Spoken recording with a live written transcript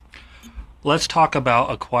Let's talk about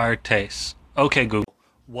acquired tastes. Okay, Google,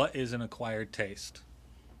 what is an acquired taste?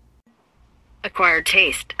 Acquired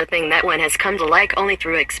taste, a thing that one has come to like only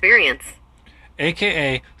through experience.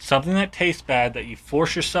 AKA something that tastes bad that you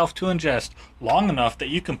force yourself to ingest long enough that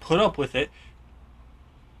you can put up with it.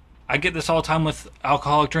 I get this all the time with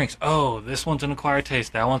alcoholic drinks. Oh, this one's an acquired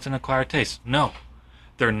taste, that one's an acquired taste. No,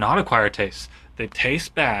 they're not acquired tastes. They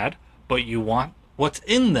taste bad, but you want what's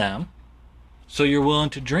in them, so you're willing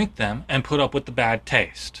to drink them and put up with the bad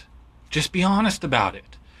taste. Just be honest about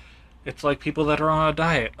it. It's like people that are on a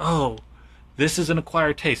diet. Oh, this is an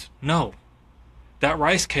acquired taste. No, that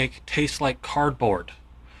rice cake tastes like cardboard,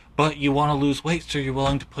 but you want to lose weight, so you're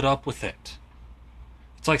willing to put up with it.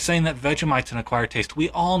 It's like saying that Vegemite's an acquired taste. We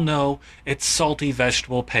all know it's salty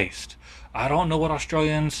vegetable paste. I don't know what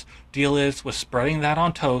Australians' deal is with spreading that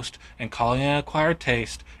on toast and calling it an acquired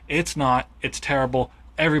taste. It's not. It's terrible.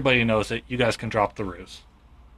 Everybody knows it. You guys can drop the ruse.